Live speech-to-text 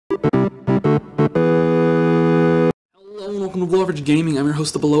welcome to BelowAvg Gaming. I'm your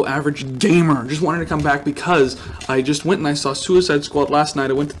host, the BelowAvg Gamer. Just wanted to come back because I just went and I saw Suicide Squad last night.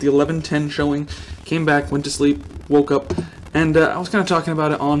 I went to the 11:10 showing, came back, went to sleep, woke up, and I was kind of talking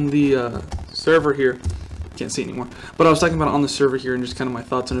about it on the server here. Can't see anymore, but I was talking about it on the server here and just kind of my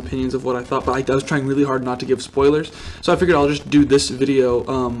thoughts and opinions of what I thought. But I was trying really hard not to give spoilers, so I figured I'll just do this video.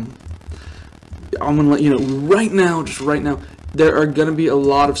 I'm gonna let you know right now, just right now. There are gonna be a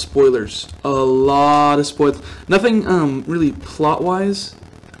lot of spoilers. Nothing really plot-wise.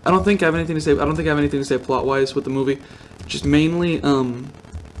 I don't think I have anything to say. Plot-wise with the movie. Just mainly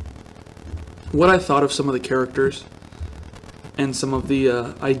what I thought of some of the characters and some of the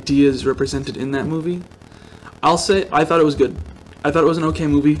ideas represented in that movie. I'll say I thought it was good. I thought it was an okay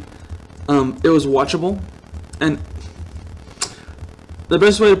movie. It was watchable, and the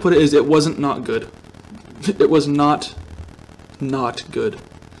best way to put it is it wasn't not good. It was not good.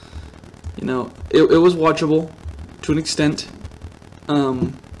 You know, it was watchable to an extent,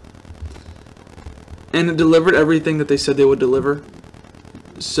 and it delivered everything that they said they would deliver.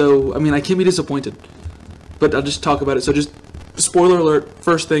 So, I mean, I can't be disappointed, but I'll just talk about it. So just, spoiler alert,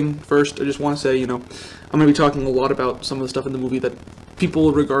 first thing first, I just want to say, you know, I'm going to be talking a lot about some of the stuff in the movie that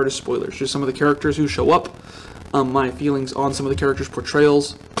people regard as spoilers. Just some of the characters who show up, my feelings on some of the characters'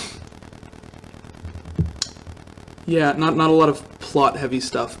 portrayals. Yeah, not a lot of plot-heavy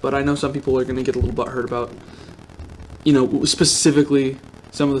stuff, but I know some people are going to get a little butthurt about, you know, specifically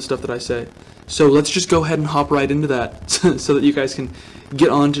some of the stuff that I say. So let's just go ahead and hop right into that, so that you guys can get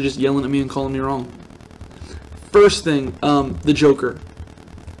on to just yelling at me and calling me wrong. First thing, the Joker.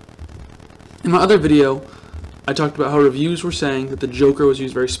 In my other video, I talked about how reviews were saying that the Joker was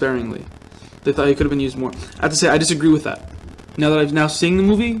used very sparingly. They thought he could have been used more. I have to say, I disagree with that. Now that I've now seen the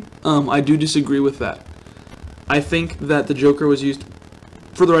movie, I do disagree with that. I think that the Joker was used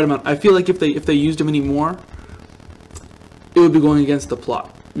for the right amount. I feel like if they used him any more, it would be going against the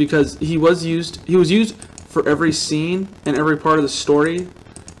plot, because he was used for every scene and every part of the story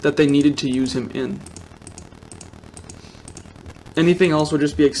that they needed to use him in. Anything else would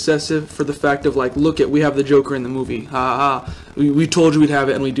just be excessive for the fact of, like, look, we have the Joker in the movie. Ha ha. We told you we'd have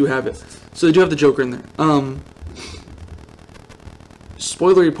it, and we do have it. So they do have the Joker in there.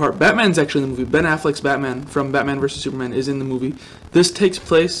 Spoilery part, Batman's actually in the movie. Ben Affleck's Batman from Batman vs. Superman is in the movie. This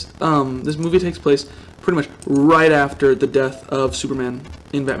movie takes place pretty much right after the death of Superman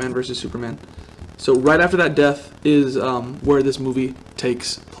in Batman vs. Superman. So right after that death is where this movie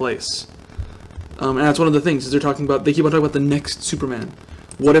takes place. And that's one of the things, is they keep on talking about the next Superman.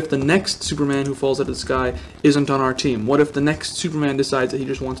 What if the next Superman who falls out of the sky isn't on our team? What if the next Superman decides that he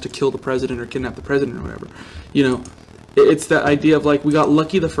just wants to kill the president or kidnap the president or whatever? You know, it's that idea of, like, we got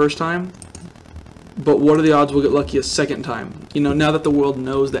lucky the first time, but what are the odds we'll get lucky a second time? You know, now that the world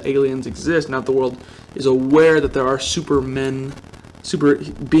knows that aliens exist, now that the world is aware that there are super beings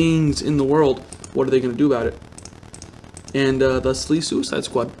in the world, what are they going to do about it? And thusly, Suicide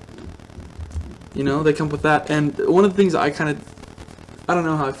Squad. You know, they come up with that. And one of the things I don't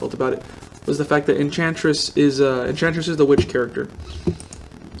know how I felt about it, was the fact that Enchantress is the witch character,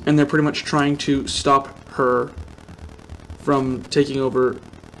 and they're pretty much trying to stop her from taking over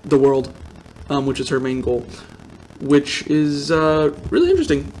the world, which is her main goal, which is really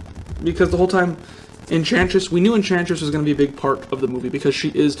interesting, because the whole time we knew Enchantress was going to be a big part of the movie, because she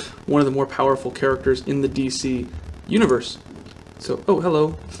is one of the more powerful characters in the DC universe. So, oh,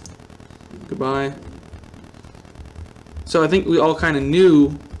 hello. Goodbye. So I think we all kind of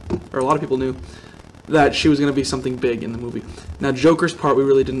knew, or a lot of people knew, that she was going to be something big in the movie. Now, Joker's part, we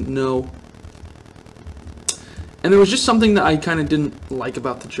really didn't know. And there was just something that I kind of didn't like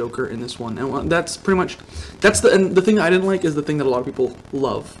about the Joker in this one. And that's pretty much, and the thing I didn't like is the thing that a lot of people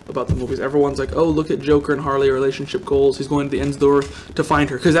love about the movies. Everyone's like, oh, look at Joker and Harley, relationship goals. He's going to the ends of the earth to find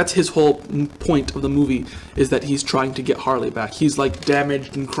her. Because that's his whole point of the movie, is that he's trying to get Harley back. He's, like,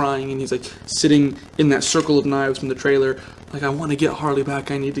 damaged and crying, and he's, like, sitting in that circle of knives from the trailer. Like, I want to get Harley back.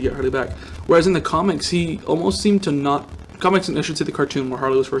 I need to get Harley back. Whereas in the comics, he almost seemed to not, I should say the cartoon where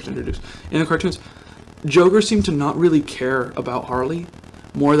Harley was first introduced. In the cartoons, Joker seemed to not really care about Harley,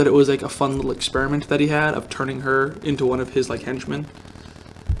 more that it was like a fun little experiment that he had of turning her into one of his, like, henchmen,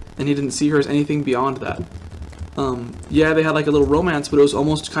 and he didn't see her as anything beyond that. Yeah, they had, like, a little romance, but it was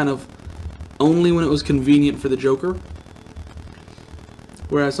almost kind of only when it was convenient for the Joker.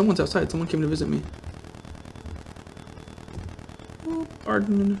 Whereas someone's outside, someone came to visit me. Oh,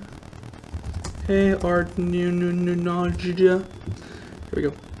 Arden. Hey, Arden, here we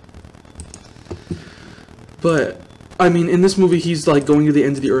go. But, I mean, in this movie, he's, like, going to the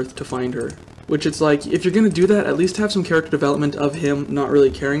ends of the earth to find her. Which, it's like, if you're going to do that, at least have some character development of him not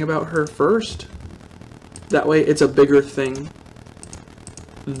really caring about her first. That way it's a bigger thing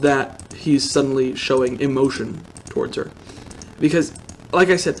that he's suddenly showing emotion towards her. Because, like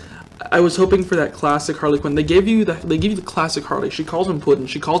I said, I was hoping for that classic Harley Quinn. They give you the classic Harley. She calls him Puddin'.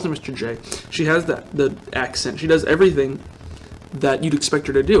 She calls him Mr. J. She has the accent. She does everything that you'd expect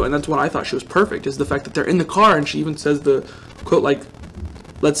her to do, and that's what I thought she was perfect. Is the fact that they're in the car and she even says the quote like,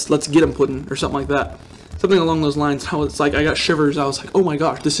 "Let's get him, Puddin'," or something like that. Something along those lines. How it's like I got shivers. I was like, oh my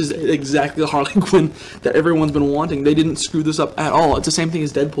gosh, this is exactly the Harley Quinn that everyone's been wanting. They didn't screw this up at all. It's the same thing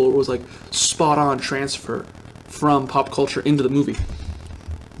as Deadpool. It was like spot on transfer from pop culture into the movie.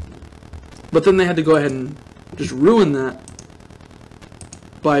 But then they had to go ahead and just ruin that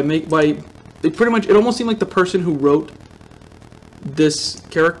they pretty much, it almost seemed like the person who wrote this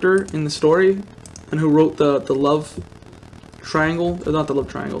character in the story and who wrote the love triangle, not the love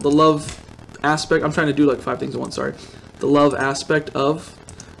triangle, the love aspect, I'm trying to do like 5 things at once, sorry. The love aspect of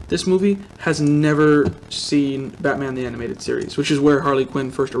this movie has never seen Batman the Animated Series, which is where Harley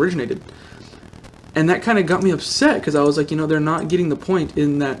Quinn first originated. And that kind of got me upset, because I was like, you know, they're not getting the point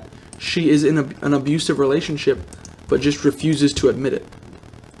in that she is in an abusive relationship, but just refuses to admit it.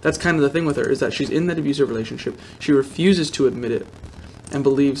 That's kind of the thing with her, is that she's in that abusive relationship, she refuses to admit it, and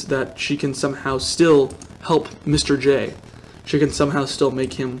believes that she can somehow still help Mr. J. She can somehow still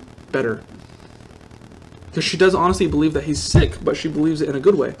make him better. Because she does honestly believe that he's sick, but she believes it in a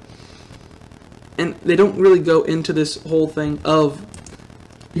good way. And they don't really go into this whole thing of,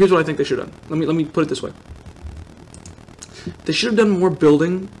 here's what I think they should have done. Let me put it this way. They should have done more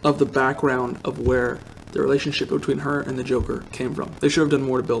building of the background of where the relationship between her and the Joker came from. They should have done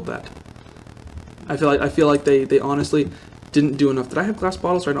more to build that. I feel like they honestly didn't do enough. Did I have glass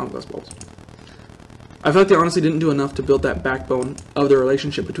bottles? Or I don't have glass bottles. I feel like they honestly didn't do enough to build that backbone of the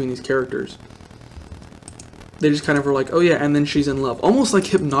relationship between these characters. They just kind of were like, oh yeah, and then she's in love. Almost like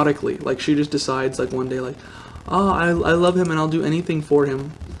hypnotically. Like she just decides like one day like, oh, I love him and I'll do anything for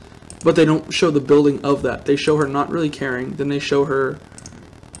him. But they don't show the building of that. They show her not really caring. Then they show her,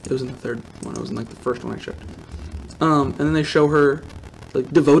 it was in the third one. It was in like the first one I checked. And then they show her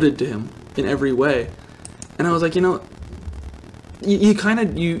like devoted to him in every way. And I was like, you know,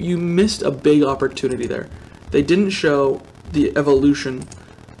 you missed a big opportunity there. They didn't show the evolution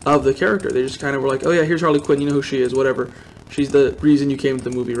of the character. They just kind of were like, oh yeah, here's Harley Quinn, you know who she is, whatever. She's the reason you came to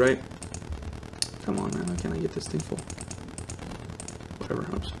the movie, right? Come on, man, why can't I get this thing full? Whatever,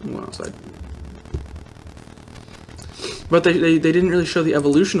 I'm going outside. But they didn't really show the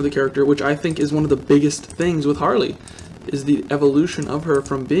evolution of the character, which I think is one of the biggest things with Harley, is the evolution of her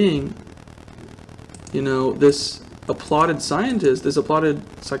from being, you know, this applauded scientist, this applauded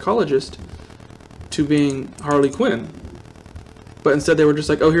psychologist, to being Harley Quinn. But instead they were just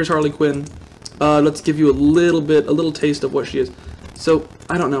like, oh, here's Harley Quinn, let's give you a little taste of what she is. So,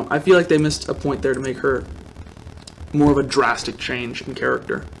 I don't know, I feel like they missed a point there to make her more of a drastic change in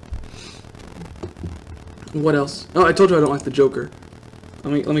character. What else? Oh, I told you I don't like the Joker.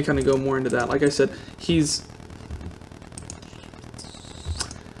 Let me kind of go more into that. Like I said, he's...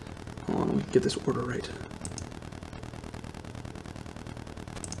 Hold on, let me get this order right.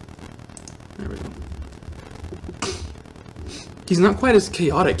 There we go. He's not quite as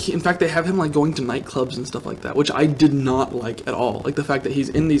chaotic. In fact, they have him like going to nightclubs and stuff like that, which I did not like at all. Like the fact that he's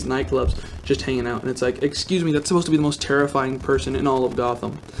in these nightclubs just hanging out, and it's like, excuse me, that's supposed to be the most terrifying person in all of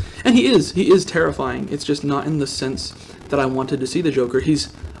Gotham. And he is terrifying. It's just not in the sense that I wanted to see the Joker.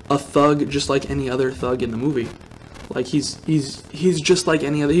 He's a thug just like any other thug in the movie. Like he's just like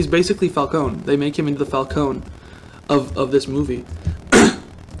any other. He's basically Falcone. They make him into the Falcone of this movie.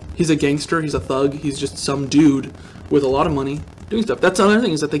 He's a gangster, he's a thug, he's just some dude with a lot of money doing stuff. That's another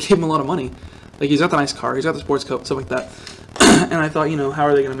thing, is that they gave him a lot of money. Like, he's got the nice car, he's got the sports coat, stuff like that. And I thought, you know, how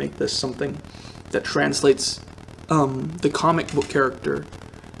are they going to make this something that translates the comic book character,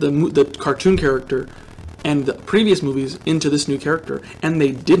 the cartoon character, and the previous movies into this new character? And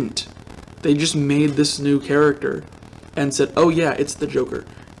they didn't. They just made this new character and said, oh yeah, it's the Joker.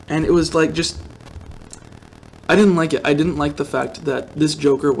 And it was like, just... I didn't like it. I didn't like the fact that this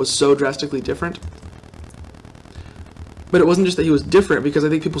Joker was so drastically different. But it wasn't just that he was different, because I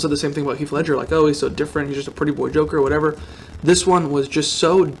think people said the same thing about Heath Ledger, like, oh, he's so different, he's just a pretty boy Joker, or whatever. This one was just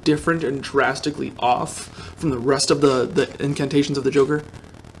so different and drastically off from the rest of the incantations of the Joker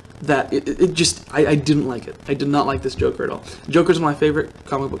that it just, I didn't like it. I did not like this Joker at all. Joker's my favorite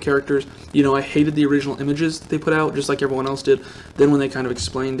comic book characters. You know, I hated the original images that they put out, just like everyone else did. Then when they kind of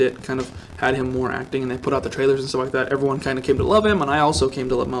explained it, kind of had him more acting, and they put out the trailers and stuff like that, everyone kind of came to love him, and I also came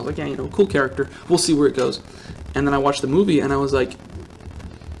to love him. I was like, yeah, you know, cool character. We'll see where it goes. And then I watched the movie, and I was like,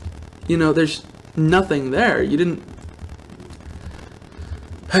 you know, there's nothing there. You didn't...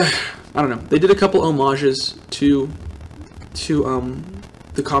 I don't know. They did a couple homages to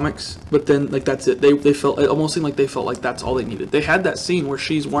the comics, but then like that's it. They felt, it almost seemed like they felt like that's all they needed. They had that scene where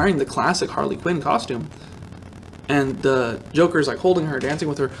she's wearing the classic Harley Quinn costume, and the Joker's like holding her, dancing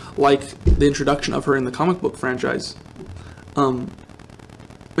with her, like the introduction of her in the comic book franchise.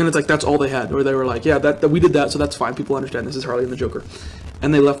 And it's like that's all they had, where they were like, yeah, that we did that, so that's fine. People understand this is Harley and the Joker,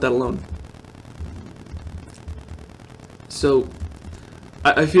 and they left that alone. So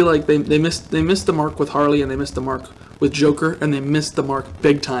I feel like they missed the mark with Harley, and they missed the mark with Joker, and they missed the mark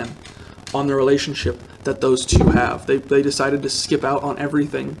big time on the relationship that those two have. They decided to skip out on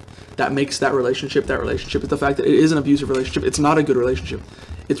everything that makes that relationship that relationship. It's the fact that it is an abusive relationship. It's not a good relationship.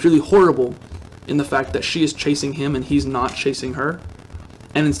 It's really horrible in the fact that she is chasing him and he's not chasing her,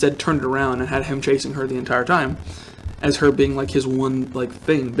 and instead turned it around and had him chasing her the entire time as her being like his one like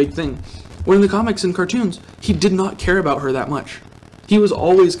big thing. When in the comics and cartoons, he did not care about her that much. He was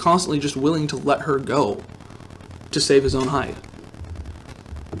always constantly just willing to let her go to save his own hide.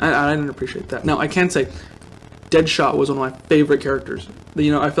 I didn't appreciate that. Now, I can say Deadshot was one of my favorite characters.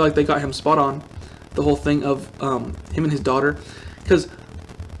 You know, I feel like they got him spot on. The whole thing of him and his daughter. Because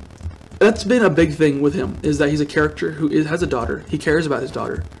that's been a big thing with him, is that he's a character who has a daughter. He cares about his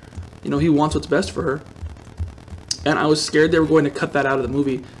daughter. You know, he wants what's best for her. And I was scared they were going to cut that out of the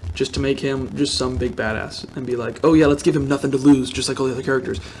movie just to make him just some big badass and be like, oh yeah, let's give him nothing to lose, just like all the other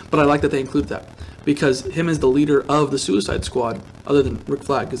characters. But I like that they include that, because him as the leader of the Suicide Squad, other than Rick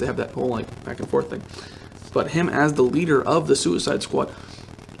Flag, because they have that whole like back and forth thing, but him as the leader of the Suicide Squad,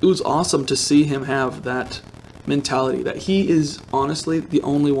 it was awesome to see him have that mentality that he is honestly the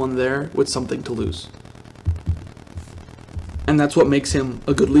only one there with something to lose. And that's what makes him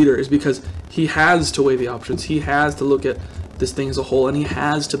a good leader, is because he has to weigh the options. He has to look at this thing as a whole, and he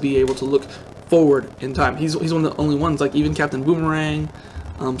has to be able to look forward in time. He's one of the only ones, like even Captain Boomerang,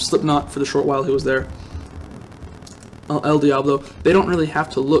 Slipknot for the short while he was there, El Diablo, they don't really have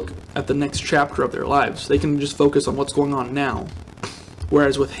to look at the next chapter of their lives. They can just focus on what's going on now.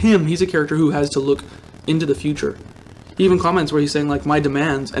 Whereas with him, he's a character who has to look into the future. He even comments where he's saying like, my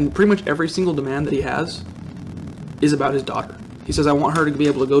demands, and pretty much every single demand that he has is about his daughter. He says, I want her to be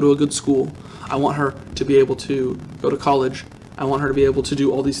able to go to a good school. I want her to be able to go to college. I want her to be able to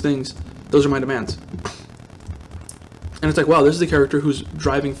do all these things. Those are my demands. And it's like, wow, this is a character whose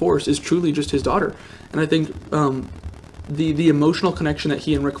driving force is truly just his daughter. And I think the emotional connection that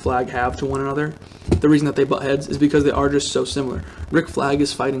he and Rick Flag have to one another, the reason that they butt heads is because they are just so similar. Rick Flag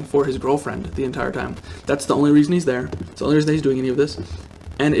is fighting for his girlfriend the entire time. That's the only reason he's there. It's the only reason that he's doing any of this.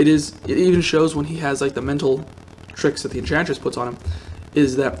 And it even shows when he has like the mental tricks that the Enchantress puts on him,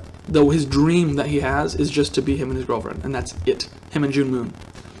 is that though his dream that he has is just to be him and his girlfriend, and that's it. Him and June Moon.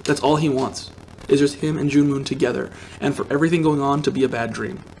 That's all he wants, is just him and June Moon together, and for everything going on to be a bad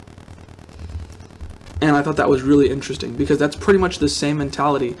dream. And I thought that was really interesting, because that's pretty much the same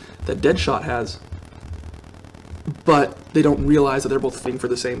mentality that Deadshot has, but they don't realize that they're both fighting for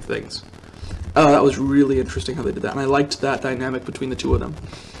the same things. That was really interesting how they did that, and I liked that dynamic between the two of them.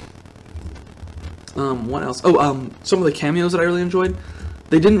 What else? Oh, some of the cameos that I really enjoyed.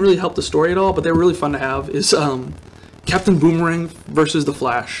 They didn't really help the story at all, but they were really fun to have. Is Captain Boomerang versus the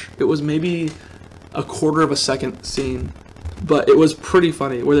Flash. It was maybe a quarter of a second scene, but it was pretty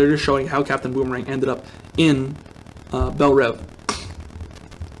funny, where they're just showing how Captain Boomerang ended up in BelowAvg.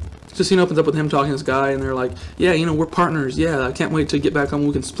 So scene opens up with him talking to this guy, and they're like, yeah, you know, we're partners, yeah, I can't wait to get back home,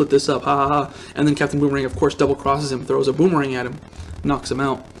 we can split this up, ha ha ha. And then Captain Boomerang, of course, double crosses him, throws a boomerang at him, knocks him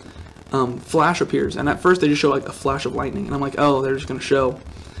out. Flash appears, and at first they just show like a flash of lightning, and I'm like, oh, they're just going to show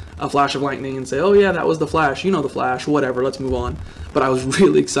a flash of lightning and say, oh yeah, that was the Flash, you know the Flash, whatever, let's move on. But I was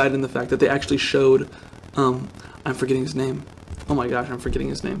really excited in the fact that they actually showed, I'm forgetting his name, oh my gosh, I'm forgetting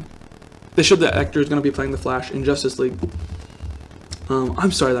his name. They showed that actor is going to be playing the Flash in Justice League.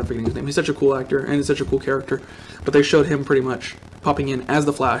 I'm sorry that I'm forgetting his name. He's such a cool actor, and he's such a cool character, but they showed him pretty much popping in as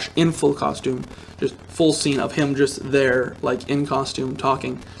the Flash, in full costume, just full scene of him just there, like in costume,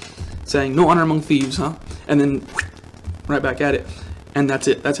 talking, saying, no honor among thieves, huh? And then right back at it. And that's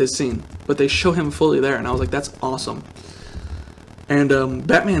it. That's his scene. But they show him fully there, and I was like, that's awesome. And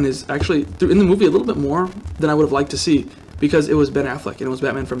Batman is actually, in the movie, a little bit more than I would have liked to see, because it was Ben Affleck, and it was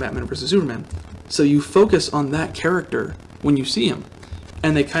Batman from Batman vs. Superman. So you focus on that character when you see him.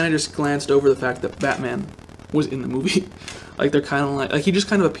 And they kind of just glanced over the fact that Batman was in the movie. Like, they're kind of like he just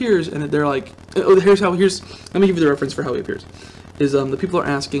kind of appears, and they're like, oh, let me give you the reference for how he appears. Is the people are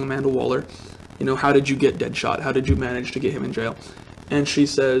asking Amanda Waller, you know, how did you get Deadshot? How did you manage to get him in jail? And she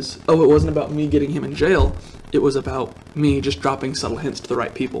says, oh, it wasn't about me getting him in jail. It was about me just dropping subtle hints to the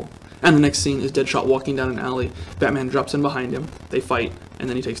right people. And the next scene is Deadshot walking down an alley. Batman drops in behind him. They fight, and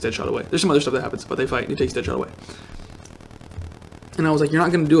then he takes Deadshot away. There's some other stuff that happens, but they fight, and he takes Deadshot away. And I was like, you're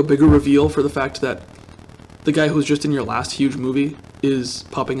not going to do a bigger reveal for the fact that the guy who's just in your last huge movie is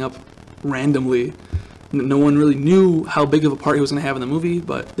popping up randomly. No one really knew how big of a part he was going to have in the movie,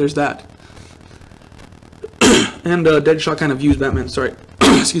 but there's that. And Deadshot kind of views Batman,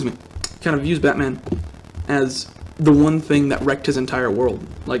 excuse me, kind of views Batman as the one thing that wrecked his entire world.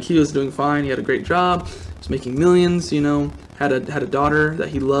 Like, he was doing fine, he had a great job, he was making millions, you know, had a daughter that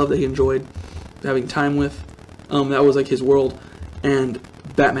he loved, that he enjoyed having time with. That was like his world, and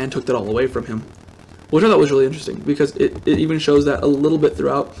Batman took that all away from him, which I thought was really interesting, because it even shows that a little bit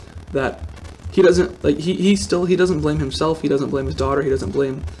throughout, that he doesn't, like, he doesn't blame himself, he doesn't blame his daughter, he doesn't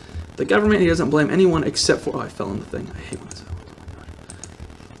blame the government, he doesn't blame anyone except for, oh, I fell in the thing, I hate when this happens, oh my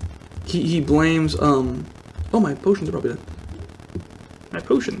god. He blames, oh, my potions are probably done. My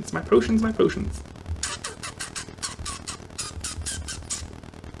potions. I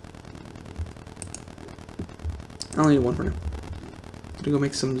only need one for now. I'm gonna go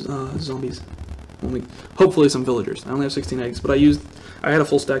make some zombies. Hopefully some villagers. I only have 16 eggs, but I had a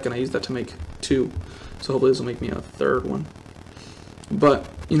full stack and I used that to make 2. So hopefully this will make me a 3rd one. But,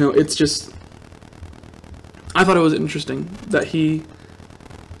 you know, it's just, I thought it was interesting that he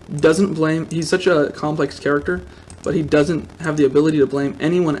doesn't blame, he's such a complex character, but he doesn't have the ability to blame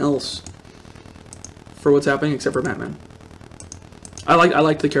anyone else for what's happening except for Batman. I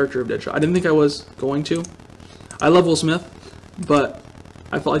liked the character of Deadshot. I didn't think I was going to. I love Will Smith, but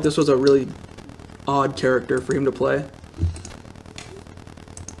I felt like this was a really odd character for him to play.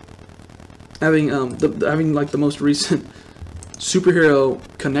 Having having like the most recent superhero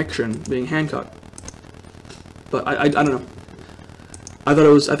connection being Hancock. But I don't know. I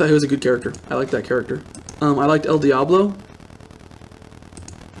thought he was a good character. I liked that character. I liked El Diablo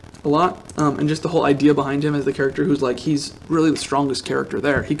a lot, and just the whole idea behind him as the character who's like, he's really the strongest character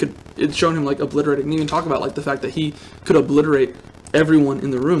there. It's shown him like obliterating, and even talk about like the fact that he could obliterate everyone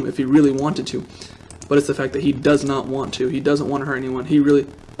in the room if he really wanted to. But it's the fact that he does not want to. He doesn't want to hurt anyone. He really,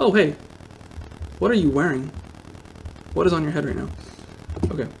 oh hey, what are you wearing? What is on your head right now?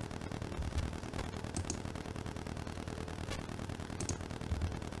 Okay.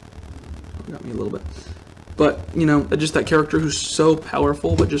 Got me a little bit. But, you know, just that character who's so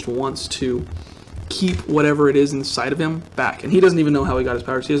powerful but just wants to keep whatever it is inside of him back. And he doesn't even know how he got his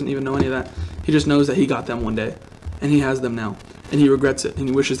powers. He doesn't even know any of that. He just knows that he got them one day. And he has them now. And he regrets it. And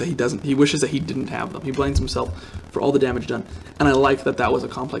he wishes that he doesn't. He wishes that he didn't have them. He blames himself for all the damage done. And I like that that was a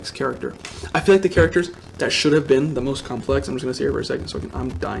complex character. I feel like the characters that should have been the most complex, I'm just going to sit here for a second so I'm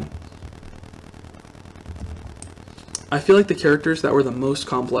dying. I feel like the characters that were the most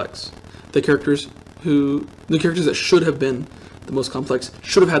complex, the characters that should have been the most complex,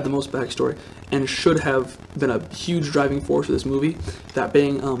 should have had the most backstory, and should have been a huge driving force of this movie, that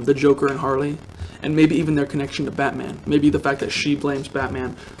being the Joker and Harley, and maybe even their connection to Batman. Maybe the fact that she blames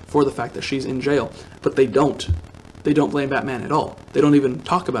Batman for the fact that she's in jail, but they don't. They don't blame Batman at all. They don't even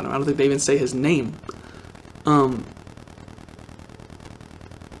talk about him. I don't think they even say his name.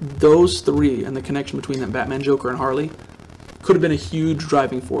 Those three and the connection between them, Batman, Joker, and Harley, could have been a huge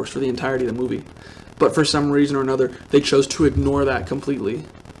driving force for the entirety of the movie. But for some reason or another, they chose to ignore that completely,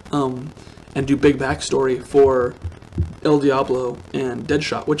 and do big backstory for El Diablo and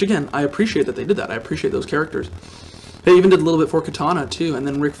Deadshot, which again, I appreciate that they did that. I appreciate those characters. They even did a little bit for Katana too, and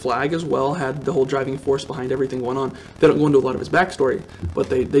then Rick Flag as well had the whole driving force behind everything going on. They don't go into a lot of his backstory, but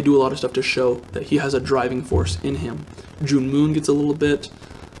they do a lot of stuff to show that he has a driving force in him. June Moon gets a little bit,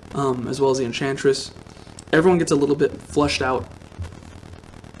 as well as the Enchantress. Everyone gets a little bit fleshed out.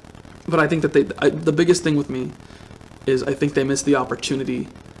 But I think that the biggest thing with me is I think they missed the opportunity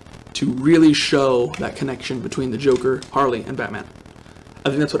to really show that connection between the Joker, Harley, and Batman. I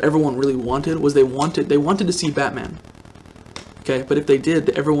think that's what everyone really wanted, was they wanted to see Batman. Okay, but if they did,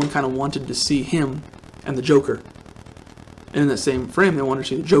 everyone kind of wanted to see him and the Joker. And in that same frame, they wanted to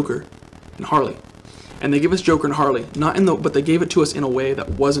see the Joker and Harley. And they gave us Joker and Harley, but they gave it to us in a way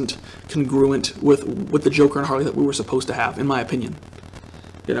that wasn't congruent with the Joker and Harley that we were supposed to have, in my opinion.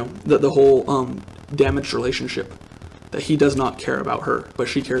 You know, the whole damaged relationship, that he does not care about her, but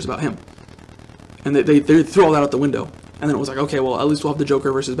she cares about him. And they threw all that out the window. And then it was like, okay, well, at least we'll have the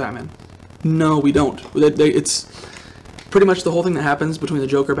Joker versus Batman. No, we don't. It's pretty much the whole thing that happens between the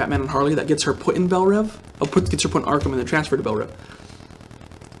Joker, Batman, and Harley that gets her put in gets her put in Arkham and then transferred to BelowAvg,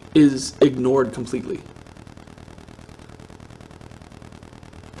 is ignored completely.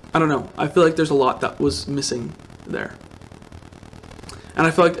 I don't know. I feel like there's a lot that was missing there. And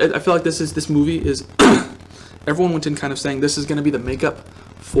I feel like this movie is everyone went in kind of saying this is going to be the makeup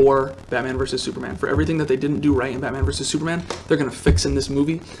for Batman vs. Superman. For everything that they didn't do right in Batman vs. Superman, they're going to fix in this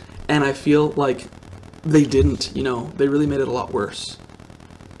movie. And I feel like they didn't, you know, they really made it a lot worse.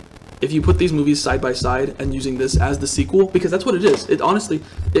 If you put these movies side by side and using this as the sequel, because that's what it is. It honestly,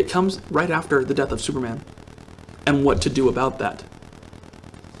 it comes right after the death of Superman and what to do about that.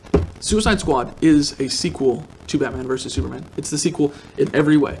 Suicide Squad is a sequel to Batman vs. Superman. It's the sequel in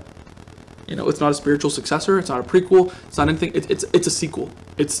every way. You know, it's not a spiritual successor. It's not a prequel. It's not anything. It's a sequel.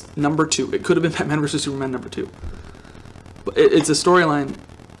 It's number 2. It could have been Batman vs. Superman number 2. But it's a storyline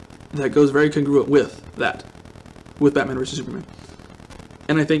that goes very congruent with that, with Batman vs. Superman.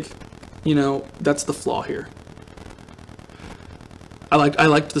 And I think, you know, that's the flaw here. I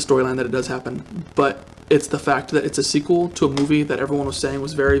liked the storyline that it does happen, but it's the fact that it's a sequel to a movie that everyone was saying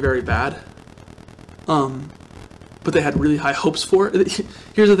was very, very bad. But they had really high hopes for it.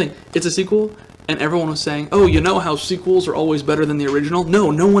 Here's the thing. It's a sequel, and everyone was saying, oh, you know how sequels are always better than the original? No,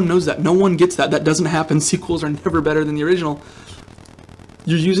 no one knows that. No one gets that. That doesn't happen. Sequels are never better than the original.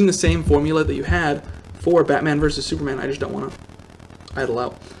 You're using the same formula that you had for Batman vs. Superman. I just don't want to idle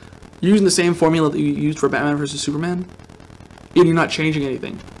out. You're using the same formula that you used for Batman vs. Superman, and you're not changing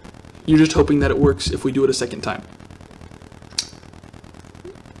anything. You're just hoping that it works if we do it a second time.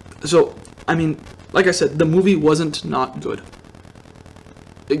 So, I mean, like I said, the movie wasn't not good.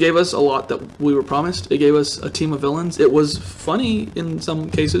 It gave us a lot that we were promised. It gave us a team of villains. It was funny in some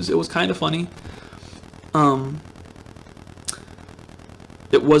cases. It was kind of funny.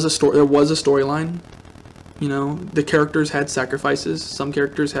 It was a story. There was a storyline. You know, the characters had sacrifices. Some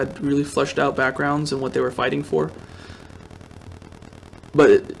characters had really fleshed out backgrounds and what they were fighting for.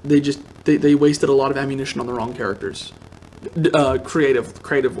 But they wasted a lot of ammunition on the wrong characters,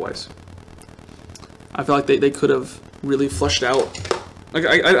 creative wise. I feel like they could have really fleshed out. Like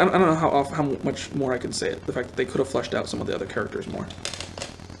I don't know how much more I can say it. The fact that they could have fleshed out some of the other characters more.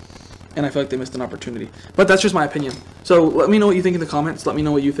 And I feel like they missed an opportunity. But that's just my opinion. So let me know what you think in the comments. Let me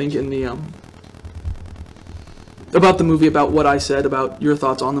know what you think in the about the movie, about what I said, about your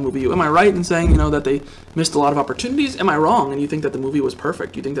thoughts on the movie. Am I right in saying, you know, that they missed a lot of opportunities? Am I wrong? And you think that the movie was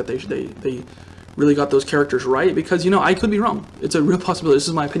perfect? You think that they really got those characters right? Because, you know, I could be wrong. It's a real possibility. This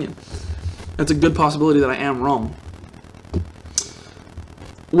is my opinion. It's a good possibility that I am wrong.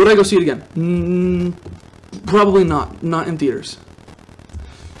 Would I go see it again? Probably not. Not in theaters.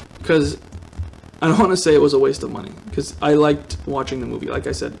 Because I don't want to say it was a waste of money. Because I liked watching the movie. Like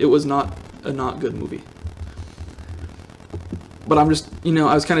I said, it was not a not good movie. But I'm just, you know,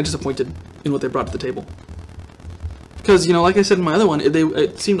 I was kind of disappointed in what they brought to the table. Because, you know, like I said in my other one,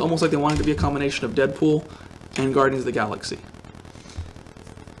 it seemed almost like they wanted to be a combination of Deadpool and Guardians of the Galaxy.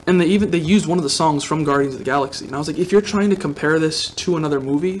 And they used one of the songs from Guardians of the Galaxy. And I was like, if you're trying to compare this to another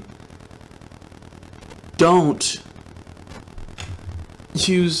movie, don't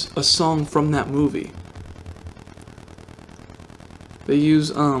use a song from that movie. They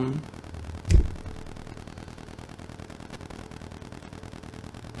use,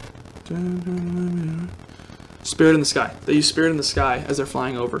 Spirit in the Sky. They use Spirit in the Sky as they're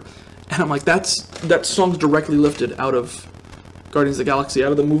flying over. And I'm like, that song's directly lifted out of Guardians of the Galaxy,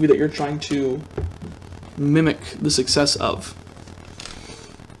 out of the movie that you're trying to mimic the success of.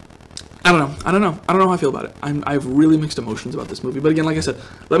 I don't know how I feel about it. I have really mixed emotions about this movie. But again, like I said,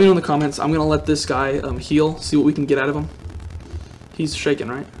 let me know in the comments. I'm going to let this guy heal, see what we can get out of him. He's shaking,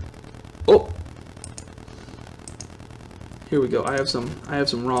 right? Oh! Here we go. I have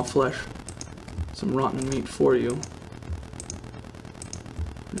some raw flesh. Some rotten meat for you.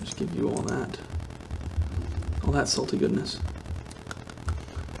 I'll just give you all that. All that salty goodness.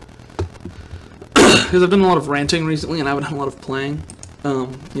 Because I've done a lot of ranting recently, and I haven't done a lot of playing.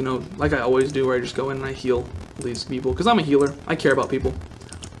 You know, like I always do, where I just go in and I heal these people. Because I'm a healer. I care about people.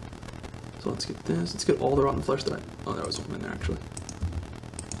 So let's get this. Let's get all the rotten flesh that I... Oh, there was one in there, actually.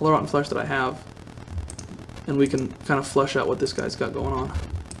 All the rotten flesh that I have. And we can kind of flesh out what this guy's got going on.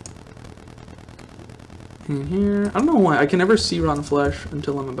 In here... I don't know why. I can never see rotten flesh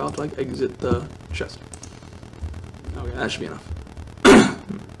until I'm about to, like, exit the chest. Okay, that should be enough.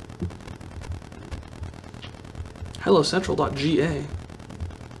 HelloCentral.ga.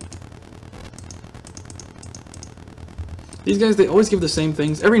 These guys, they always give the same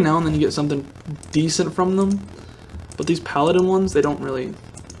things. Every now and then you get something decent from them. But these Paladin ones, they don't really...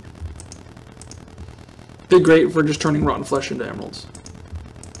 They're great for just turning rotten flesh into emeralds.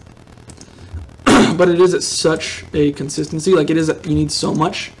 But it is at such a consistency. Like, it is... You need so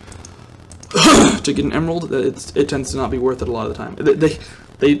much to get an emerald that it tends to not be worth it a lot of the time.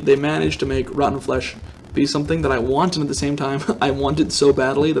 They manage to make rotten flesh be something that I want, and at the same time, I want it so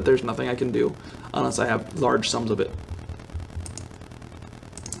badly that there's nothing I can do unless I have large sums of it.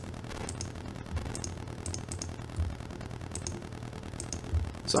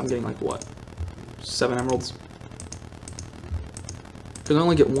 So I'm getting like what? 7 emeralds? Because I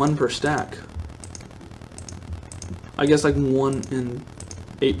only get 1 per stack. I guess like 1 and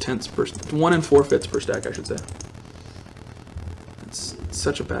 8/10 per, 1 and 4/5 per stack, I should say. It's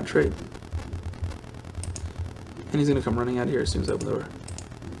such a bad trade. And he's gonna come running out of here as soon as I open the door.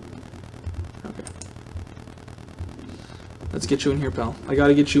 Okay. Let's get you in here, pal. I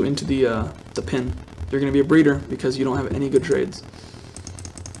gotta get you into the pin. You're gonna be a breeder because you don't have any good trades.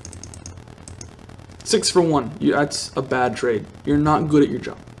 6 for 1. That's a bad trade. You're not good at your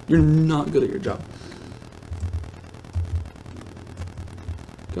job. You're not good at your job.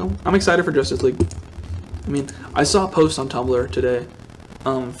 Go. I'm excited for Justice League. I mean, I saw a post on Tumblr today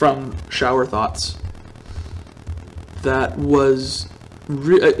from Shower Thoughts that was,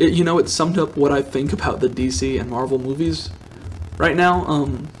 you know, it summed up what I think about the DC and Marvel movies right now.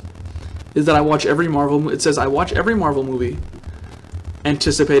 Is that I watch every Marvel. It says I watch every Marvel movie,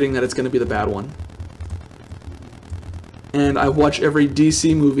 anticipating that it's going to be the bad one, and I watch every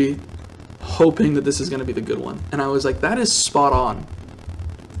DC movie, hoping that this is going to be the good one. And I was like, that is spot on.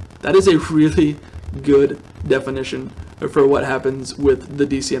 That is a really good definition for what happens with the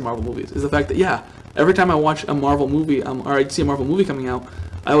DC and Marvel movies. Is the fact that, yeah, every time I watch a Marvel movie, or I see a Marvel movie coming out,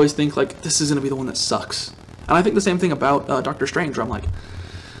 I always think, like, this is going to be the one that sucks. And I think the same thing about Doctor Strange, where I'm like,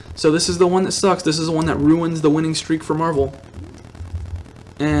 so this is the one that sucks. This is the one that ruins the winning streak for Marvel.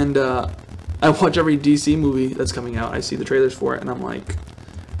 And I watch every DC movie that's coming out. I see the trailers for it, and I'm like,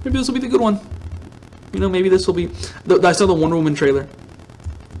 maybe this will be the good one. You know, maybe this will be... I saw the Wonder Woman trailer.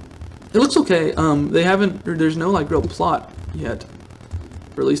 It looks okay. They haven't... There's no, like, real plot yet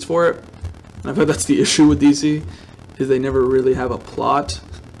released for it. And I've heard that's the issue with DC, is they never really have a plot.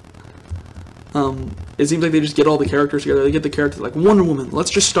 It seems like they just get all the characters together. They get the characters like Wonder Woman. Let's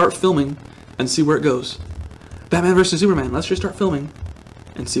just start filming and see where it goes. Batman vs. Superman. Let's just start filming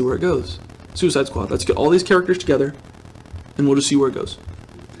and see where it goes. Suicide Squad. Let's get all these characters together and we'll just see where it goes.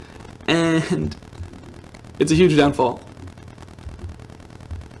 And it's a huge downfall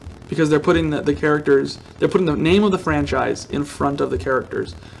because they're putting the characters, they're putting the name of the franchise in front of the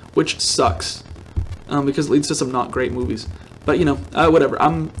characters, which sucks because it leads to some not great movies. But you know, whatever.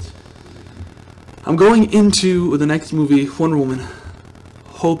 I'm going into the next movie, Wonder Woman,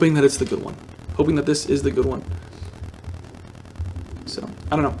 hoping that it's the good one. Hoping that this is the good one. So,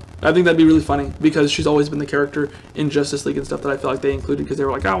 I don't know. I think that'd be really funny, because she's always been the character in Justice League and stuff that I feel like they included, because they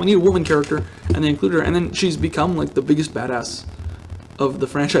were like, oh, we need a woman character, and they included her, and then she's become, like, the biggest badass of the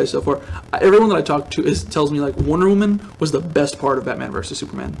franchise so far. Everyone that I talk to tells me, like, Wonder Woman was the best part of Batman vs.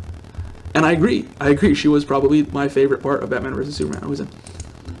 Superman. And I agree. I agree. She was probably my favorite part of Batman vs. Superman. I was in.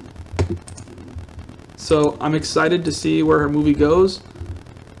 So I'm excited to see where her movie goes.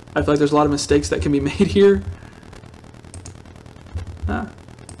 I feel like there's a lot of mistakes that can be made here.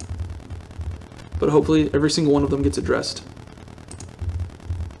 But hopefully every single one of them gets addressed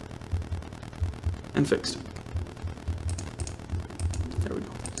and fixed. There we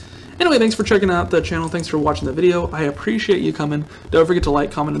go. Anyway, thanks for checking out the channel. Thanks for watching the video. I appreciate you coming. Don't forget to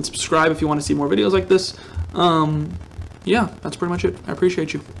like, comment, and subscribe if you want to see more videos like this. Yeah, that's pretty much it. I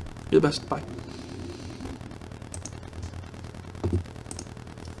appreciate you. You're the best. Bye.